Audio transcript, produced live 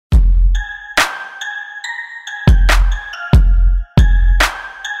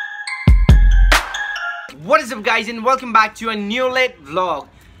What is up guys and welcome back to a new late vlog.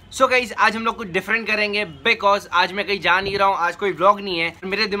 So guys आज हम लोग कुछ different करेंगे बिकॉज आज मैं कहीं जा नहीं रहा हूँ, आज कोई व्लॉग नहीं है।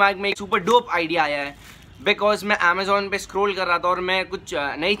 मेरे दिमाग में एक सुपर डोप आइडिया आया है बिकॉज मैं अमेजोन पे स्क्रॉल कर रहा था और मैं कुछ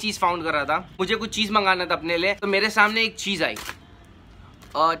नई चीज़ फाउंड कर रहा था। मुझे कुछ चीज़ मंगाना था अपने लिए, तो मेरे सामने एक चीज़ आई,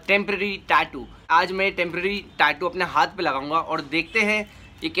 टेम्परेरी टैटू। आज मैं टेम्परेरी टैटू अपने हाथ पे लगाऊंगा और देखते हैं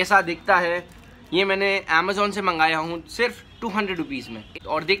ये कैसा दिखता है। ये मैंने अमेजोन से मंगाया हूँ सिर्फ 200 रुपीज़ में,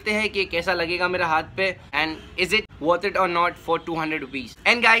 और देखते हैं कि कैसा लगेगा मेरे हाथ पे and is it worth it or not for 200 rupees.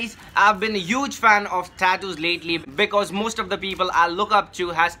 And guys, I've been a huge fan of tattoos lately because most of the people I look up to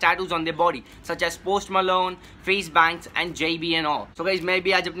has tattoos on their body such as Post Malone, Face Banks and JB and all. So guys, मैं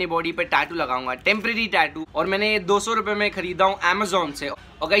भी आज अपनी body पे tattoo लगाऊंगा, temporary tattoo, और मैंने 200 रुपए में खरीदा हूँ अमेजोन से।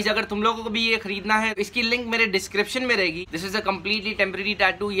 और गाइज अगर तुम लोगों को भी ये खरीदना है, इसकी लिंक मेरे डिस्क्रिप्शन में रहेगी। This is a completely temporary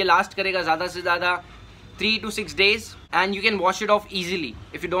tattoo. ये लास्ट करेगा ज्यादा से ज्यादा 3 to 6 days and you can wash it off easily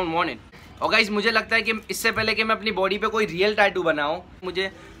if you don't want it. और गाइज मुझे लगता है कि इससे पहले कि मैं अपनी बॉडी पे कोई रियल टैटू बनाऊं,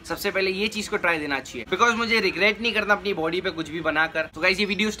 मुझे सबसे पहले ये चीज को ट्राई देना चाहिए बिकॉज मुझे रिग्रेट नहीं करना अपनी बॉडी पे कुछ भी बनाकर। तो गाइज ये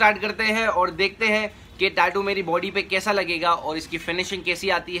वीडियो स्टार्ट करते हैं और देखते हैं कि टैटू मेरी बॉडी पे कैसा लगेगा और इसकी फिनिशिंग कैसी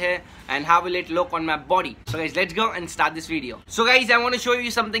आती है and how will it look on my body. So guys let's go and start this video. So guys I want to show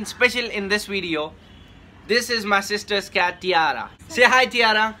you something special in this video. This is my sister's cat Tiara. से हाय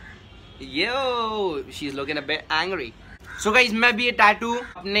Tiara. Yo she is looking a bit angry. So guys मैं भी ये tattoo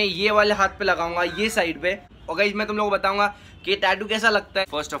अपने ये वाले हाथ पे लगाऊंगा, ये साइड पे। और गाइज मैं तुम लोगों को बताऊंगा कि टैटू कैसा लगता है।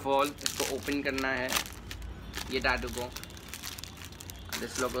 फर्स्ट ऑफ ऑल इसको ओपन करना है, ये टैटू को।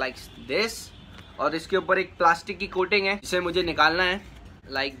 दिस लुक लाइक दिस, और इसके ऊपर एक प्लास्टिक की कोटिंग है जिसे मुझे निकालना है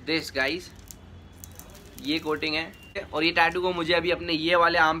लाइक दिस गाइज। ये कोटिंग है और ये टैटू को मुझे अभी अपने ये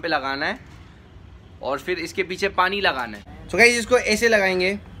वाले आर्म पे लगाना है और फिर इसके पीछे पानी लगाना है। सो गाइज इसको ऐसे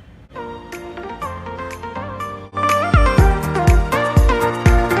लगाएंगे।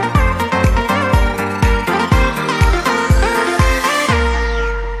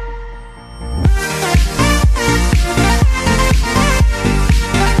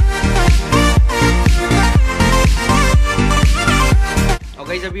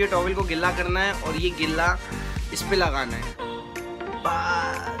 अभी ये टॉवल को गिल्ला करना है और ये गिल्ला इस पे लगाना है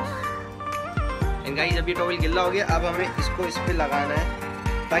बस। एंड गाइस अभी टॉवल गिल्ला हो गया, अब हमें इसको इस पे लगाना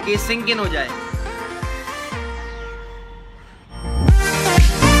है ताकि ये सिंक इन हो जाए।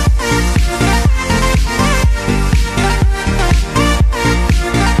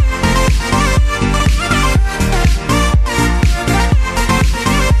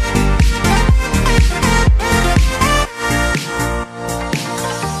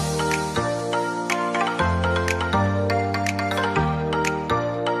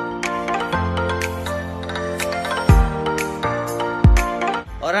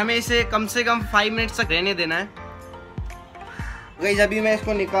 और हमें इसे कम से कम 5 मिनट तक रहने देना है। गाइस अभी मैं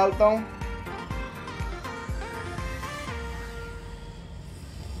इसको निकालता हूँ।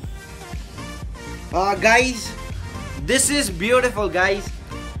 Guys this is beautiful guys.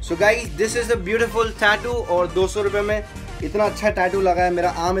 So guys this is a beautiful tattoo और 200 रुपए में इतना अच्छा टैटू लगा है। मेरा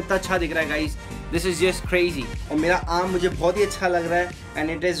आर्म इतना अच्छा दिख रहा है guys, this is just crazy. और मेरा आर्म मुझे बहुत ही अच्छा लग रहा है and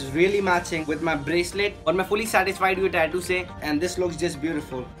it is really matching with my bracelet, और मैं फुली सेटिस्फाइड हुई टैटू से and this looks just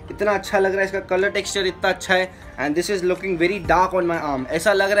beautiful. इतना अच्छा लग रहा है, इसका कलर टेक्सचर इतना अच्छा है and this is looking very dark on my arm.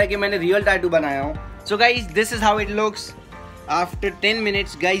 ऐसा लग रहा है कि मैंने रियल टैटू बनाया हूँ। So guys this is how it looks after 10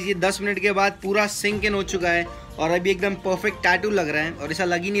 minutes. Guys ये 10 मिनट के बाद पूरा सिंक इन हो चुका है और अभी एकदम परफेक्ट टैटू लग रहा है और ऐसा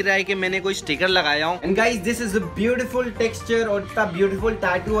लग ही नहीं रहा है कि मैंने कोई स्टिकर लगाया हूँ। And guys this is a beautiful texture और इतना ब्यूटीफुल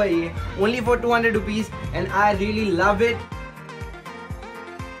टैटू है ये, only for 200 rupees and I really love it.